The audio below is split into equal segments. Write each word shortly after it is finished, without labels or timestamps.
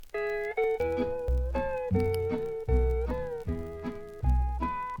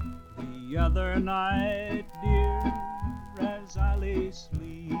other night, dear, as I lay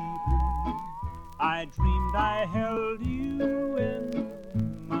sleeping, I dreamed I held you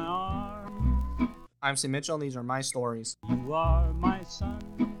in my arms. I'm Sam Mitchell, and these are my stories. You are my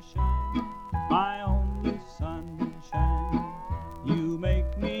sunshine, my only sunshine. You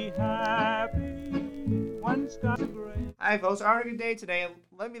make me happy when skies are gray. Hi folks, our good day today.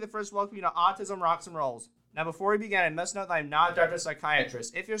 Let me first welcome you to Autism Rocks and Rolls. Now before we begin, I must note that I'm not a doctor or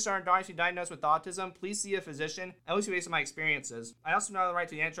psychiatrist. If you're starting to be diagnosed with autism, please see a physician, at least based on my experiences. I also know the right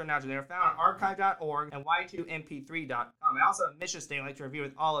to the answer now today. They're found on archive.org and y2mp3.com. I also have a mission statement I'd like to review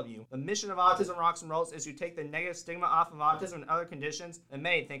with all of you. The mission of Autism Rocks and Rolls is to take the negative stigma off of autism and other conditions that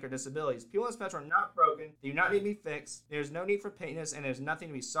many think are disabilities. People on the spectrum are not broken, they do not need to be fixed, there's no need for painless, and there's nothing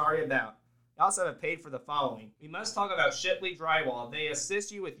to be sorry about. I also have paid for the following. We must talk about Shipley Drywall. They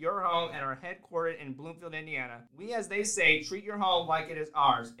assist you with your home and are headquartered in Bloomfield, Indiana. We, as they say, treat your home like it is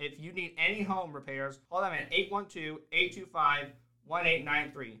ours. If you need any home repairs, call them at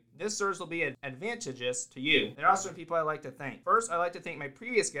 812-825-1893. This service will be advantageous to you. There are also people I'd like to thank. First, I'd like to thank my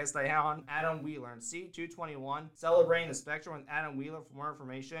previous guest that I had on, Adam Wheeler, in C221, Celebrating the Spectrum with Adam Wheeler for more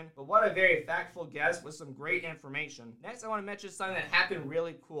information. But what a very factful guest with some great information. Next, I want to mention something that happened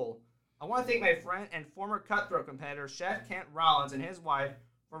really cool. I want to thank my friend and former Cutthroat competitor, Chef Kent Rollins, and his wife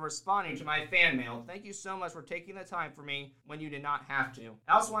for responding to my fan mail. Thank you so much for taking the time for me when you did not have to.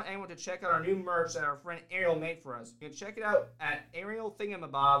 I also want anyone to check out our new merch that our friend Ariel made for us. You can check it out at Ariel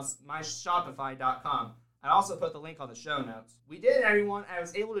Thingamabobs, myshopify.com. I also put the link on the show notes. We did it, everyone. I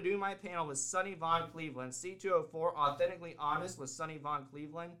was able to do my panel with Sonny Von Cleveland, C204, Authentically Honest with Sonny Von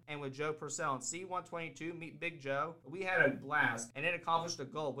Cleveland, and with Joe Purcell, and C122, Meet Big Joe. We had a blast, and it accomplished a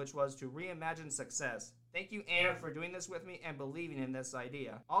goal, which was to reimagine success. Thank you, Anna, for doing this with me and believing in this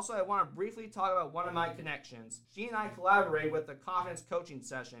idea. Also, I want to briefly talk about one of my connections. She and I collaborated with the Confidence Coaching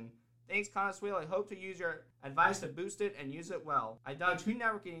Session. Thanks, Consuelo. I hope to use your advice to boost it and use it well. I've done 2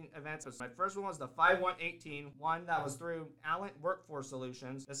 networking events. My first one was the 5118 one that was through Allen Workforce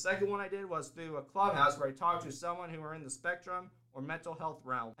Solutions. The second one I did was through a clubhouse where I talked to someone who were in the spectrum or mental health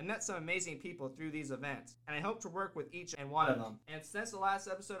realm. I met some amazing people through these events, and I hope to work with each and one of them. And since the last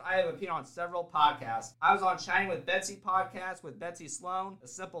episode, I have appeared on several podcasts. I was on Chatting with Betsy podcast with Betsy Sloan, the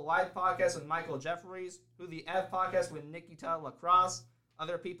Simple Life podcast with Michael Jeffries, Who the F podcast with Nikita Lacrosse,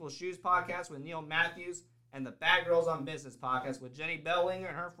 Other People's Shoes podcast with Neil Matthews, and the Bad Girls on Business podcast with Jenny Bellinger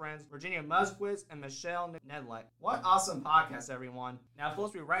and her friends, Virginia Musquitz and Michelle Nedlek. What awesome podcast, everyone. Now,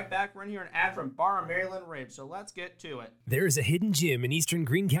 folks, we'll be right back. We're going to hear an ad from Bar on Maryland Ridge, so let's get to it. There is a hidden gem in eastern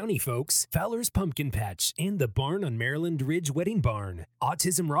Greene County, folks. Fowler's Pumpkin Patch and the Barn on Maryland Ridge Wedding Barn.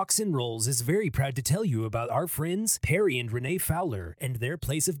 Autism Rocks and Rolls is very proud to tell you about our friends Perry and Renee Fowler and their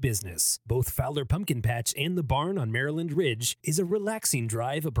place of business. Both Fowler Pumpkin Patch and the Barn on Maryland Ridge is a relaxing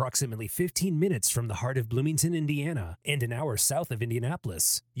drive approximately 15 minutes from the heart of Bloomington, Indiana, and an hour south of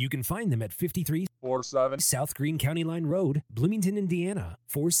Indianapolis. You can find them at 5347 South Greene County Line Road, Bloomington, Indiana,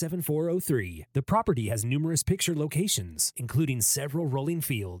 47403. The property has numerous picture locations, including several rolling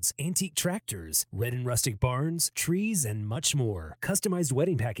fields, antique tractors, red and rustic barns, trees, and much more. Customized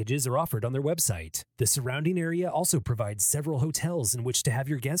wedding packages are offered on their website. The surrounding area also provides several hotels in which to have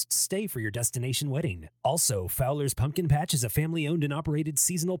your guests stay for your destination wedding. Also, Fowler's Pumpkin Patch is a family-owned and operated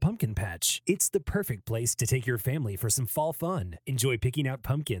seasonal pumpkin patch. It's the perfect place to take your family for some fall fun. Enjoy picking out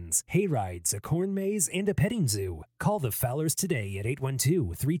pumpkins, hay rides, a corn maze, and a petting zoo. Call the Fowlers today at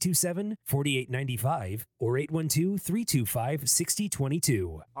 812-327-4895 or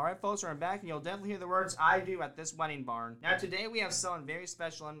 812-325-6022. All right, folks, we're back, and you'll definitely hear the words I do at this wedding barn. Now, today we have someone very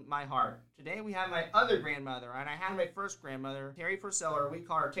special in my heart. Today we have my other grandmother, and I had my first grandmother, Terry Purcell, or we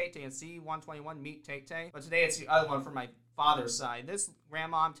call her Tay-Tay, and C121, Meet Tay-Tay. But today it's the other one from my father's side. This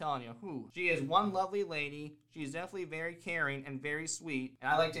grandma, I'm telling you, she is one lovely lady. She's definitely very caring and very sweet,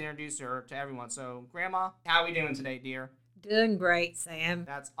 and I'd like to introduce her to everyone. So, Grandma, how are we doing today, dear? Doing great, Sam.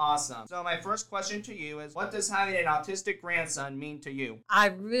 That's awesome. So my first question to you is, what does having an autistic grandson mean to you? I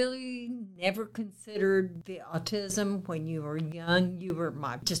really never considered the autism when you were young. You were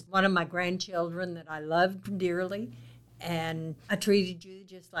just one of my grandchildren that I loved dearly. And I treated you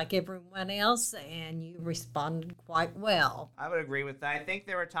just like everyone else, and you responded quite well. I would agree with that. I think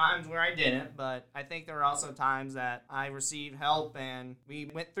there were times where I didn't, but I think there were also times that I received help, and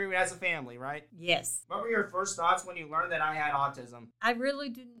we went through it as a family, right? Yes. What were your first thoughts when you learned that I had autism? I really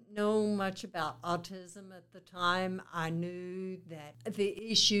didn't know much about autism at the time. I knew that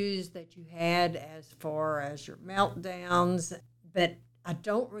the issues that you had as far as your meltdowns, but I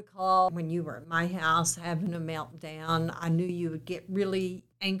don't recall when you were at my house having a meltdown. I knew you would get really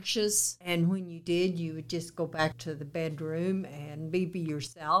anxious, and when you did, you would just go back to the bedroom and be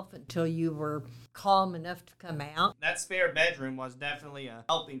yourself until you were calm enough to come out. That spare bedroom was definitely a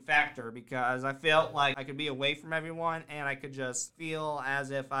helping factor because I felt like I could be away from everyone and I could just feel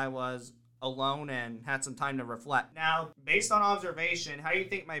as if I was alone and had some time to reflect. Now, based on observation, how do you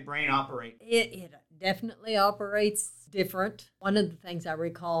think my brain operates? It definitely operates different. One of the things I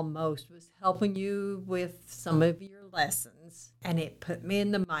recall most was helping you with some of your lessons, and it put me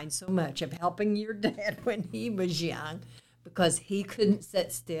in the mind so much of helping your dad when he was young because he couldn't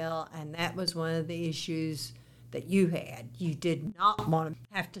sit still, and that was one of the issues that you had. You did not want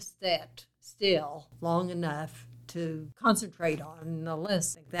to have to sit still long enough to concentrate on the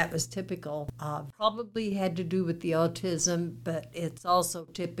lesson. That was typical of, probably had to do with the autism, but it's also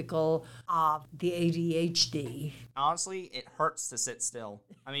typical of the ADHD. Honestly, it hurts to sit still.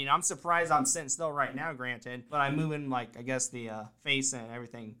 I mean, I'm surprised I'm sitting still right now, granted, but I'm moving, like, I guess the face and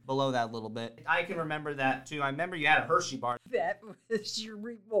everything below that a little bit. I can remember that, too. I remember you had a Hershey bar. That was your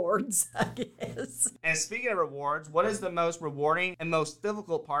rewards, I guess. And speaking of rewards, what is the most rewarding and most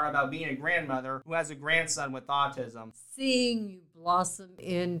difficult part about being a grandmother who has a grandson with autism? Seeing you blossom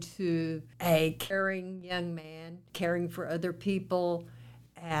into a caring young man, caring for other people,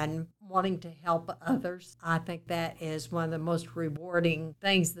 and wanting to help others. I think that is one of the most rewarding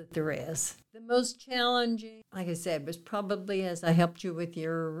things that there is. The most challenging, like I said, was probably as I helped you with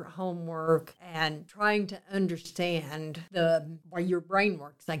your homework and trying to understand why your brain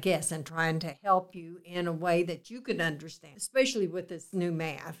works, I guess, and trying to help you in a way that you could understand, especially with this new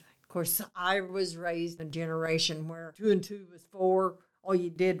math. Of course, I was raised in a generation where 2 and 2 was 4. All you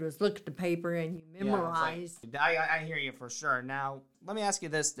did was look at the paper and you memorized. Yeah, I hear you for sure. Now, let me ask you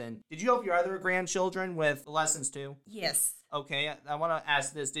this then. Did you help your other grandchildren with lessons too? Yes. Okay, I want to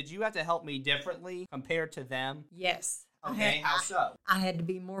ask this. Did you have to help me differently compared to them? Yes. Okay, how so? I had to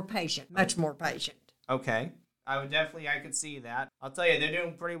be more patient, much more patient. Okay. I could see that. I'll tell you, they're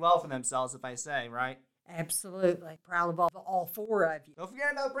doing pretty well for themselves if I say, right? Absolutely. Proud of all 4 of you. Don't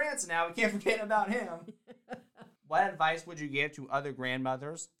forget about Branson now. We can't forget about him. What advice would you give to other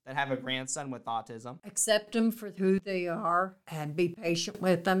grandmothers that have a grandson with autism? Accept them for who they are and be patient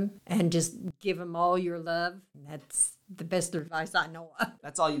with them and just give them all your love. That's the best advice I know of.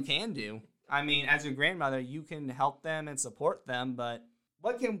 That's all you can do. I mean, as a grandmother, you can help them and support them, but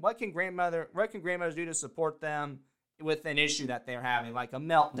what can grandmothers do to support them with an issue that they're having, like a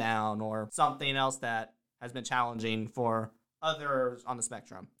meltdown or something else that has been challenging for others on the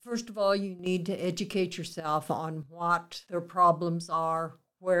spectrum? First of all, you need to educate yourself on what their problems are,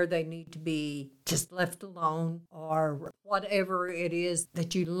 where they need to be just left alone, or whatever it is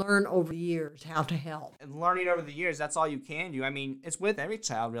that you learn over the years how to help. And learning over the years, that's all you can do. I mean, it's with every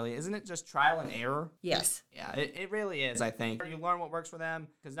child, really. Isn't it just trial and error? Yes. Yeah, it really is, I think. You learn what works for them,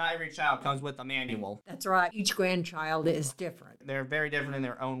 because not every child comes with a manual. That's right. Each grandchild is different. They're very different in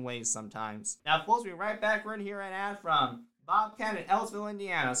their own ways sometimes. Now, folks, we'll be right back. We're going to hear an ad from Bobcat in Ellisville,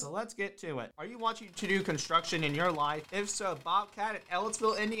 Indiana. So let's get to it. Are you wanting to do construction in your life? If so, Bobcat in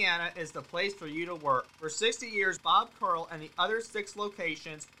Ellisville, Indiana is the place for you to work. For 60 years, Bob Curl and the other 6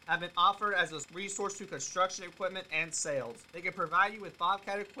 locations have been offered as a resource to construction equipment and sales. They can provide you with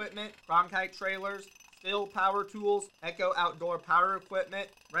Bobcat equipment, Bronchite trailers, Still power tools, Echo outdoor power equipment,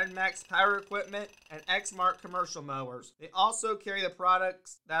 Renmax power equipment, and Exmark commercial mowers. They also carry the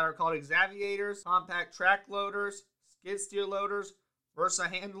products that are called Exaviators, compact track loaders, skid steer loaders, Versa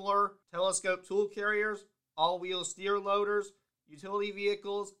handler, telescope tool carriers, all-wheel steer loaders, utility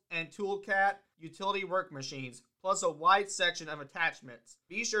vehicles, and Toolcat utility work machines, plus a wide section of attachments.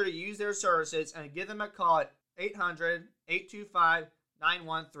 Be sure to use their services and give them a call at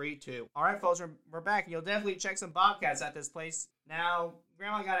 800-825-9132. All right, folks, we're back. You'll definitely check some Bobcats at this place. Now,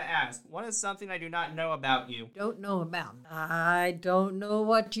 Grandma, I gotta ask, what is something I do not know about you? Don't know about me. I don't know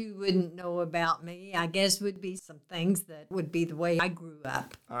what you wouldn't know about me. I guess would be some things that would be the way I grew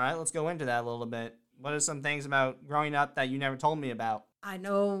up. All right, let's go into that a little bit. What are some things about growing up that you never told me about? I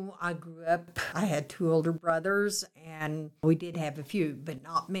know I grew up, I had 2 older brothers, and we did have a few, but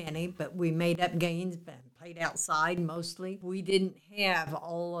not many, but we made up games and played outside mostly. We didn't have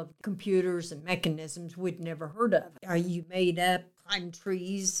all of the computers and mechanisms we'd never heard of. You made up, climbed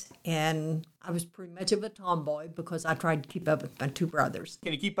trees, and I was pretty much of a tomboy because I tried to keep up with my two brothers.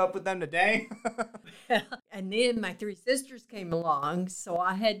 Can you keep up with them today? And then my three sisters came along, so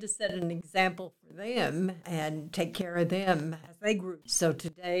I had to set an example for them and take care of them as they grew. So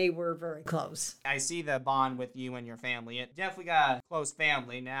today we're very close. I see the bond with you and your family. It definitely got a close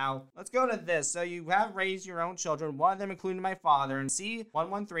family. Now, let's go to this. So you have raised your own children, one of them including my father, and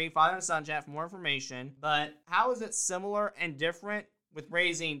C113, Father and Son Chat for more information. But how is it similar and different with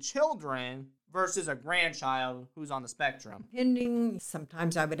raising children versus a grandchild who's on the spectrum? Depending,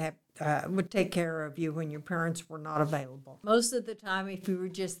 sometimes I would take care of you when your parents were not available. Most of the time, if you were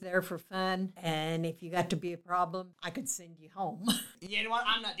just there for fun, and if you got to be a problem, I could send you home. You know what?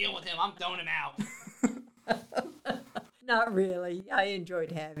 I'm not dealing with him. I'm throwing him out. Not really. I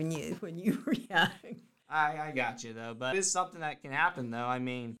enjoyed having you when you were young. I got you, though. But it is something that can happen, though. I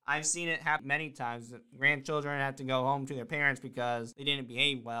mean, I've seen it happen many times that grandchildren have to go home to their parents because they didn't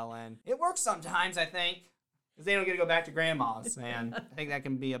behave well. And it works sometimes, I think, because they don't get to go back to grandma's. And I think that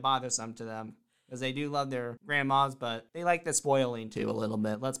can be a bothersome to them because they do love their grandmas, but they like the spoiling, too, a little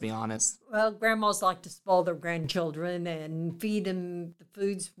bit. Let's be honest. Well, grandmas like to spoil their grandchildren and feed them the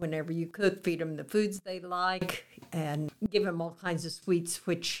foods whenever you cook, feed them the foods they like, and give them all kinds of sweets,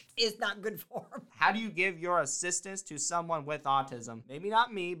 which is not good for them. How do you give your assistance to someone with autism? Maybe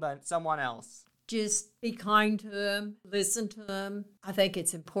not me, but someone else. Just be kind to them, listen to them. I think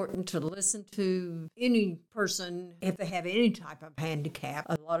it's important to listen to any person if they have any type of handicap.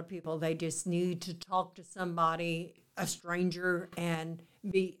 A lot of people, they just need to talk to somebody, a stranger, and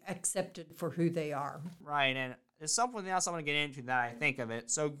be accepted for who they are. Right, and there's something else I want to get into that I think of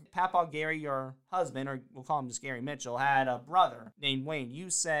it. So, Papa Gary, your husband, or we'll call him just Gary Mitchell, had a brother named Wayne. You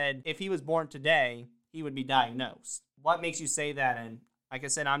said if he was born today, he would be diagnosed. What makes you say that? And like I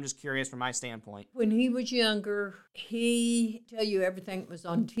said, I'm just curious from my standpoint. When he was younger, he tell you everything that was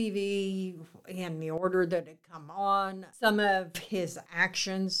on TV in the order that it come on. Some of his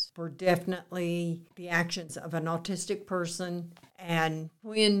actions were definitely the actions of an autistic person. And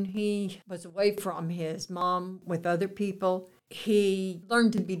when he was away from his mom with other people, he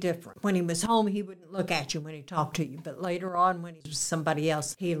learned to be different. When he was home, he wouldn't look at you when he talked to you. But later on, when he was somebody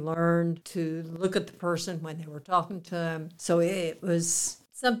else, he learned to look at the person when they were talking to him. So it was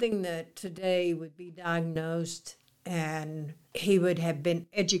something that today would be diagnosed, and he would have been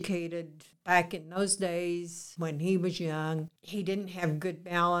educated back in those days when he was young. He didn't have good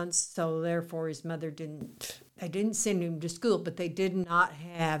balance, so therefore his mother they didn't send him to school, but they did not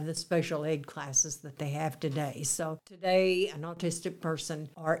have the special aid classes that they have today. So today, an autistic person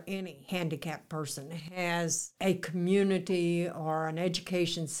or any handicapped person has a community or an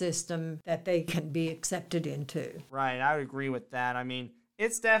education system that they can be accepted into. Right, I would agree with that. I mean,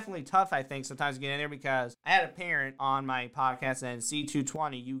 it's definitely tough, I think, sometimes to get in there because I had a parent on my podcast and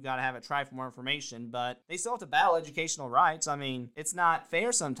C220, you got to have it try for more information, but they still have to battle educational rights. I mean, it's not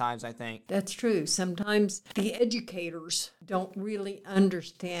fair sometimes, I think. That's true. Sometimes the educators don't really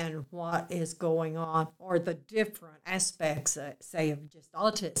understand what is going on or the different aspects, say, of just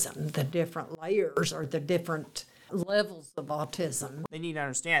autism, the different layers or the different levels of autism. They need to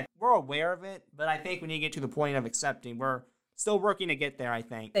understand. We're aware of it, but I think we need to get to the point of accepting. We're still working to get there, I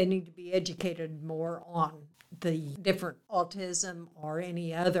think. They need to be educated more on the different autism or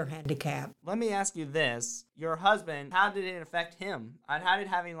any other handicap. Let me ask you this. Your husband, how did it affect him? And how did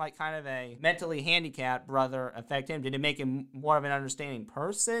having like kind of a mentally handicapped brother affect him? Did it make him more of an understanding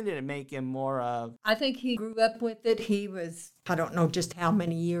person? Did it make him more of... I think he grew up with it. He was, I don't know just how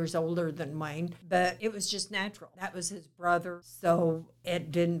many years older than Wayne, but it was just natural. That was his brother, so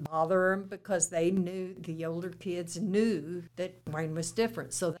it didn't bother him because they knew, the older kids knew that Wayne was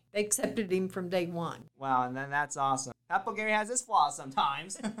different, so they accepted him from day one. Wow, and then that's awesome. Apple Gary has his flaws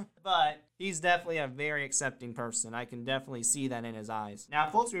sometimes, but he's definitely a very accepting person. I can definitely see that in his eyes. Now,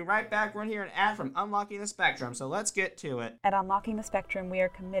 folks, we'll be right back. We're going to hear an ad from Unlocking the Spectrum, so let's get to it. At Unlocking the Spectrum, we are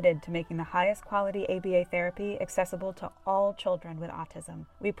committed to making the highest quality ABA therapy accessible to all children with autism.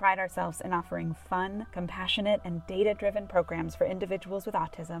 We pride ourselves in offering fun, compassionate, and data-driven programs for individuals with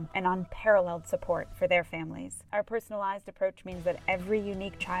autism and unparalleled support for their families. Our personalized approach means that every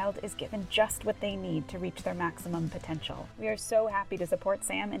unique child is given just what they need to reach their maximum potential. We are so happy to support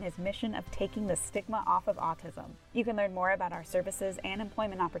Sam in his mission of taking the stigma off of autism. You can learn more about our services and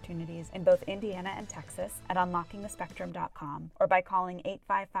employment opportunities in both Indiana and Texas at unlockingthespectrum.com or by calling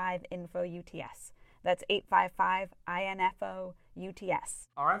 855-INFO-UTS. That's 855-INFO-UTS.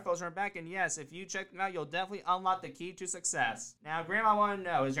 All right, folks, we're back, and yes, if you check them out, you'll definitely unlock the key to success. Now, Grandma, I want to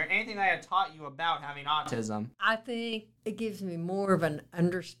know, is there anything that I had taught you about having autism? I think it gives me more of an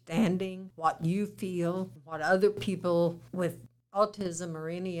understanding what you feel, what other people with autism or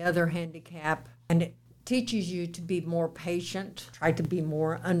any other handicap, and it teaches you to be more patient, try to be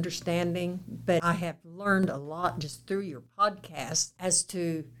more understanding. But I have learned a lot just through your podcast as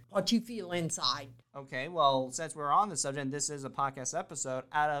to what you feel inside. Okay, well, since we're on the subject, and this is a podcast episode,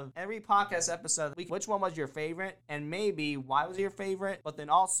 out of every podcast episode, which one was your favorite? And maybe why was it your favorite? But then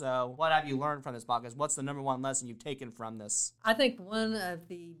also, what have you learned from this podcast? What's the number one lesson you've taken from this? I think one of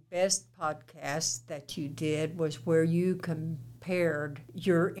the best podcasts that you did was where you compared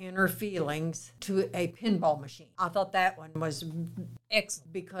your inner feelings to a pinball machine. I thought that one was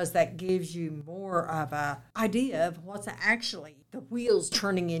excellent because that gives you more of a idea of what's actually the wheels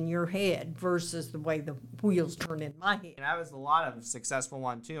turning in your head versus the way the wheels turn in my head. And that was a lot of successful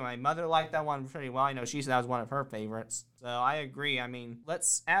one too. My mother liked that one pretty well. I know she said that was one of her favorites. So I agree. I mean,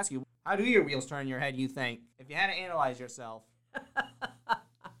 let's ask you, how do your wheels turn in your head, you think? If you had to analyze yourself. I'm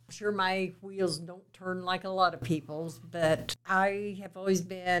sure my wheels don't turn like a lot of people's, but I have always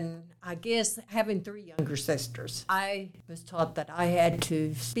been, I guess, having 3 younger sisters. I was taught that I had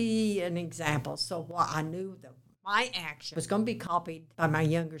to be an example. So what I knew that my action was going to be copied by my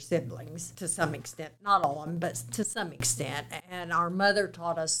younger siblings to some extent. Not all of them, but to some extent. And our mother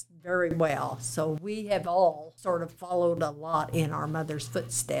taught us very well. So we have all sort of followed a lot in our mother's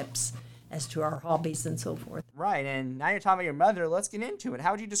footsteps as to our hobbies and so forth. Right, and now you're talking about your mother. Let's get into it.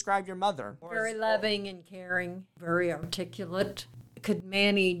 How would you describe your mother? Very loving and caring, very articulate, could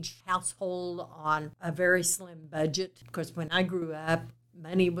manage household on a very slim budget, because when I grew up,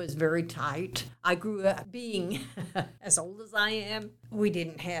 money was very tight. I grew up being as old as I am. We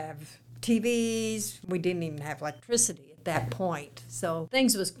didn't have TVs. We didn't even have electricity at that point. So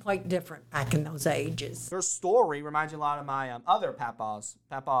things was quite different back in those ages. Your story reminds you a lot of my other papas,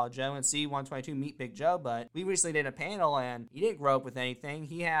 Papa Joe and C122 Meet Big Joe, but we recently did a panel and he didn't grow up with anything.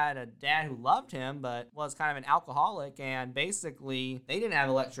 He had a dad who loved him but was kind of an alcoholic, and basically they didn't have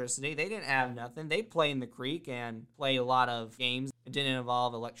electricity. They didn't have nothing. They played in the creek and played a lot of games. It didn't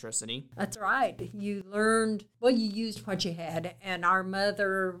involve electricity. That's right. You learned, well, you used what you had. And our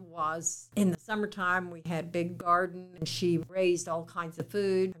mother was, in the summertime, we had a big garden, and she raised all kinds of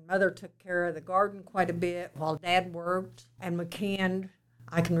food. My mother took care of the garden quite a bit while Dad worked. And we canned.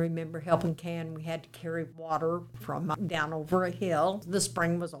 I can remember helping can. We had to carry water from down over a hill. The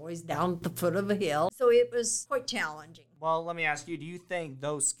spring was always down at the foot of a hill. So it was quite challenging. Well, let me ask you, do you think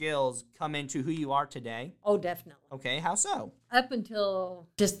those skills come into who you are today? Oh, definitely. Okay, how so? Up until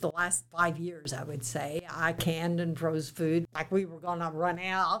just the last 5 years, I would say, I canned and froze food like we were going to run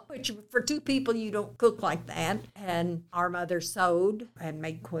out, which for 2 people, you don't cook like that. And our mother sewed and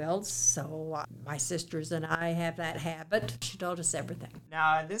made quilts, so my sisters and I have that habit. She taught us everything.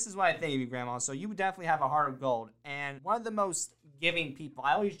 Now, this is what I think of you, Grandma. So you definitely have a heart of gold. And one of the most giving people,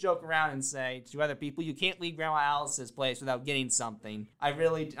 I always joke around and say to other people, you can't leave Grandma Alice's place without getting something.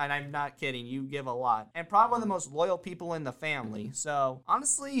 And I'm not kidding, you give a lot. And probably one of the most loyal people in the family. So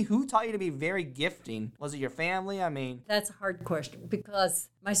honestly, who taught you to be very gifting? Was it your family? I mean, that's a hard question because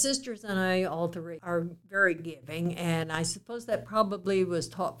my sisters and I, all 3, are very giving, and I suppose that probably was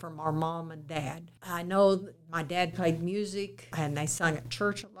taught from our mom and dad. I know that my dad played music, and they sang at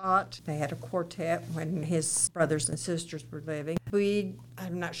church a lot. They had a quartet when his brothers and sisters were living.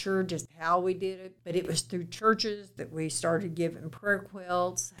 I'm not sure just how we did it, but it was through churches that we started giving prayer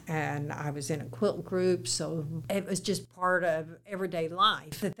quilts, and I was in a quilt group, so it was just part of everyday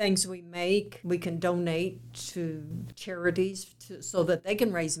life. The things we make, we can donate to charities so that they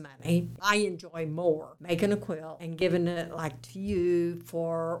can raise money. I enjoy more making a quilt and giving it like to you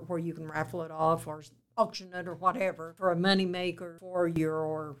for where you can raffle it off or auction it or whatever for a money maker for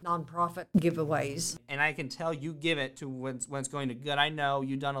your nonprofit giveaways. And I can tell you give it to when it's going to good. I know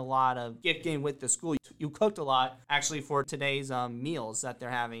you've done a lot of gifting with the school. You cooked a lot actually for today's meals that they're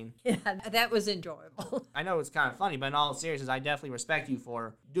having. Yeah, that was enjoyable. I know it's kind of funny, but in all seriousness, I definitely respect you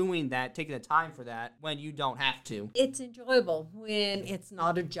for doing that, taking the time for that when you don't have to. It's enjoyable when it's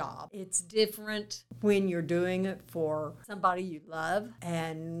not a job. It's different when you're doing it for somebody you love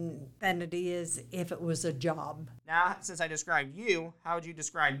and than it is if it was a job. Now, since I described you, how would you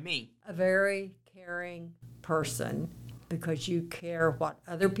describe me? A very caring person, because you care what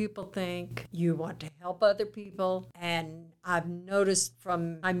other people think, you want to help other people, and I've noticed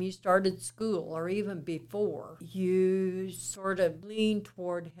from the time you started school or even before, you sort of lean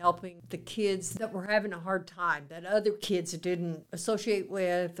toward helping the kids that were having a hard time, that other kids didn't associate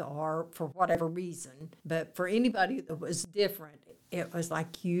with or for whatever reason. But for anybody that was different, It was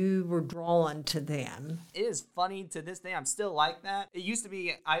like you were drawn to them. It is funny to this day. I'm still like that. It used to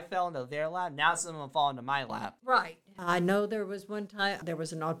be I fell into their lap. Now some of them fall into my lap. Right. I know there was one time there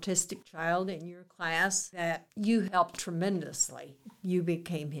was an autistic child in your class that you helped tremendously. You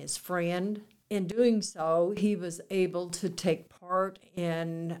became his friend. In doing so, he was able to take part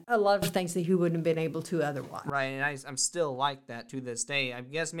in a lot of things that he wouldn't have been able to otherwise. Right, and I'm still like that to this day. I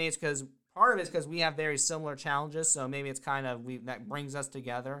guess maybe it's because part of it's because we have very similar challenges, so maybe it's kind of that brings us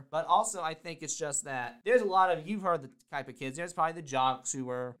together. But also, I think it's just that there's a lot of, you've heard the type of kids, there's probably the jocks who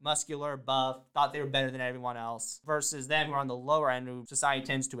were muscular, buff, thought they were better than everyone else, versus them who are on the lower end who society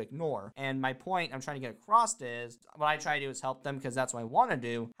tends to ignore. And my point I'm trying to get across is, what I try to do is help them because that's what I want to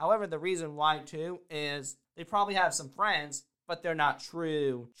do. However, the reason why too is they probably have some friends, but they're not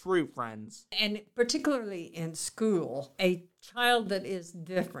true friends. And particularly in school, a child that is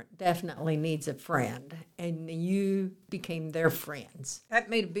different definitely needs a friend, and you became their friends. That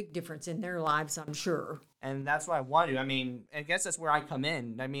made a big difference in their lives, I'm sure. And that's what I want to do. I mean, I guess that's where I come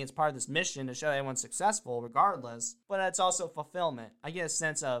in. I mean, it's part of this mission to show everyone's successful regardless, but it's also fulfillment. I get a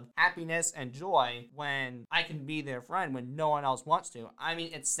sense of happiness and joy when I can be their friend when no one else wants to. I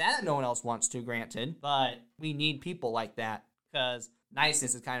mean, it's sad that no one else wants to, granted, but we need people like that because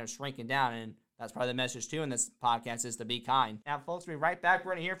niceness is kind of shrinking down, and that's part of the message too in this podcast is to be kind. Now, folks, we'll be right back.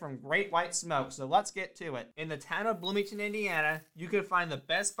 We're going to hear from Great White Smoke, so let's get to it. In the town of Bloomington, Indiana, you can find the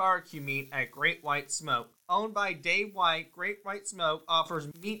best barbecue meat at Great White Smoke. Owned by Dave White, Great White Smoke offers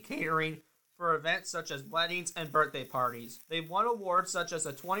meat catering for events such as weddings and birthday parties. They've won awards such as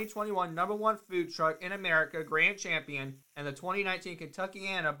the 2021 #1 food truck in America Grand Champion and the 2019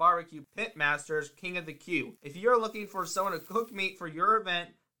 Kentuckyana Barbecue Pitmasters King of the Q. If you're looking for someone to cook meat for your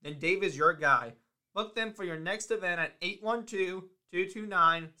event, then Dave is your guy. Book them for your next event at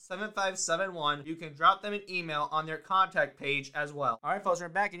 812-229-7571. You can drop them an email on their contact page as well. All right, folks, we're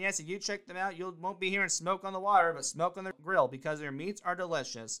back. And yes, if you check them out, you won't be hearing smoke on the water, but smoke on the grill because their meats are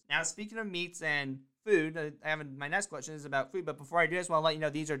delicious. Now, speaking of meats and food, my next question is about food. But before I do this, I want to let you know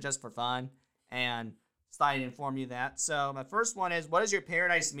these are just for fun and to inform you that. So my first one is, what is your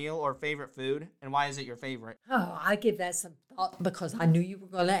paradise meal or favorite food, and why is it your favorite? Oh, I give that some thought because I knew you were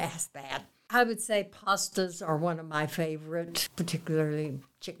going to ask that. I would say pastas are one of my favorite, particularly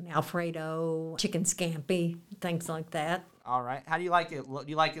chicken Alfredo, chicken scampi, things like that. All right. How do you like it? Do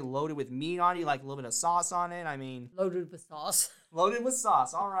you like it loaded with meat on it? Do you like a little bit of sauce on it? I mean... Loaded with sauce. Loaded with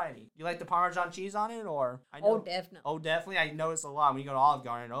sauce. All righty. You like the Parmesan cheese on it, or? Oh, definitely. Oh, definitely. I notice a lot when you go to Olive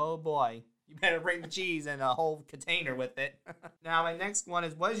Garden. Oh, boy. You better bring the cheese and a whole container with it. Now, my next one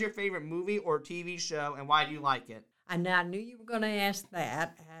is, what is your favorite movie or TV show, and why do you like it? And I knew you were going to ask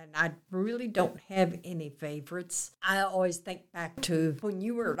that, and I really don't have any favorites. I always think back to when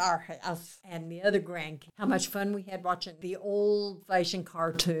you were at our house and the other grandkids, how much fun we had watching the old-fashioned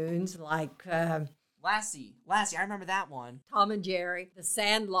cartoons like... Lassie, I remember that one. Tom and Jerry. The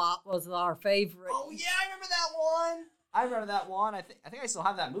Sandlot was our favorite. Oh, yeah, I remember that one. I think I still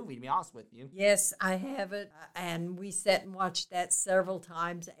have that movie, to be honest with you. Yes, I have it. And we sat and watched that several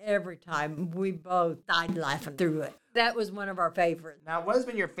times. Every time we both died laughing through it. That was one of our favorites. Now, what has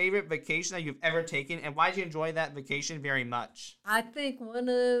been your favorite vacation that you've ever taken, and why did you enjoy that vacation very much? I think one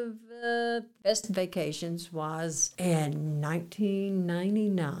of the best vacations was in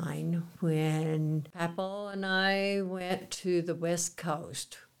 1999 when Papa and I went to the West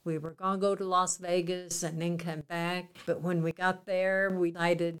Coast. We were going to go to Las Vegas and then come back. But when we got there, we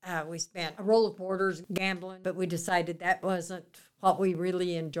decided we spent a roll of quarters gambling, but we decided that wasn't what we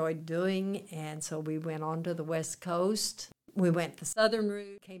really enjoyed doing. And so we went on to the West Coast. We went the southern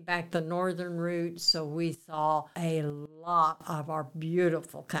route, came back the northern route, so we saw a lot of our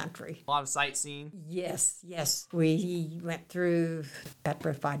beautiful country. A lot of sightseeing? Yes. We went through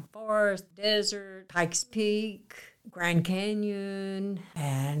Petrified Forest, desert, Pikes Peak, Grand Canyon,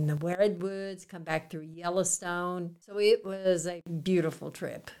 and the Redwoods, come back through Yellowstone. So it was a beautiful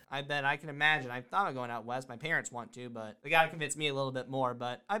trip. I bet I can imagine. I thought of going out west. My parents want to, but they got to convince me a little bit more.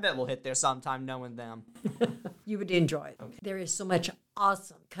 But I bet we'll hit there sometime knowing them. You would enjoy it. Okay. There is so much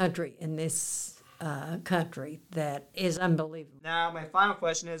awesome country in this country that is unbelievable. Now, my final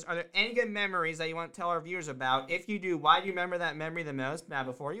question is, are there any good memories that you want to tell our viewers about? If you do, why do you remember that memory the most? Now,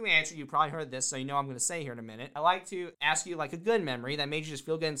 before you answer, you probably heard this, so you know what I'm going to say here in a minute. I like to ask you, like, a good memory that made you just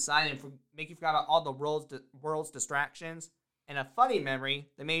feel good inside and make you forget about all the world's distractions and a funny memory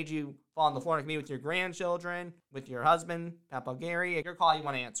that made you fall on the floor with me with your grandchildren, with your husband, Papa Gary. Your call, you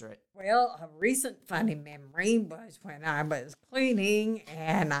want to answer it. Well, a recent funny memory was when I was cleaning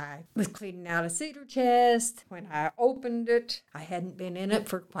and I was cleaning out a cedar chest. When I opened it, I hadn't been in it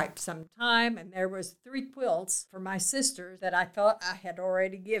for quite some time, and there was 3 quilts for my sisters that I thought I had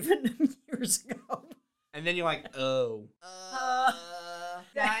already given years ago. And then you're like, oh.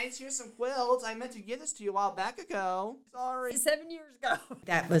 Guys, here's some quilts. I meant to give this to you a while back ago. Sorry. 7 years ago.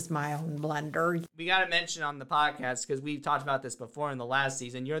 That was my own blunder. We got to mention on the podcast, because we've talked about this before in the last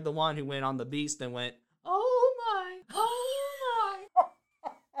season, you're the one who went on the beast and went, oh my.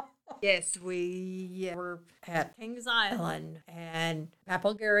 Yes, we were at Kings Island, and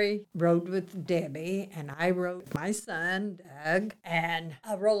Papa Gary rode with Debbie, and I rode with my son, Doug, and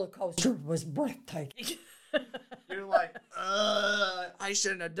a roller coaster was breathtaking. You're like, I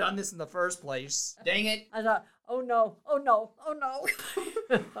shouldn't have done this in the first place. Dang it. I thought, oh no, oh no, oh no.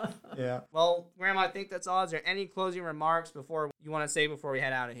 Yeah. Well, Grandma, I think that's all. Is there any closing remarks before you want to say before we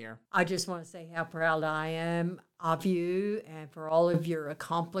head out of here? I just want to say how proud I am of you and for all of your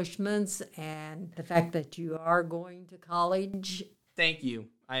accomplishments and the fact that you are going to college. Thank you.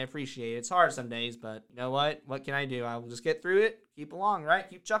 I appreciate it. It's hard some days, but you know what? What can I do? I will just get through it. Keep along, right?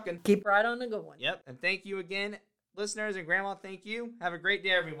 Keep chucking. Keep right on the going. Yep. And thank you again, listeners, and Grandma, thank you. Have a great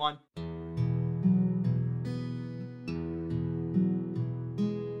day, everyone.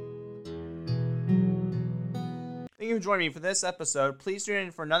 Thank you for joining me for this episode. Please tune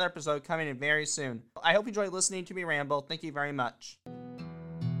in for another episode coming in very soon. I hope you enjoyed listening to me ramble. Thank you very much.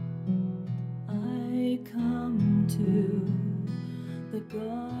 I come to the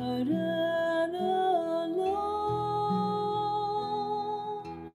garden alone.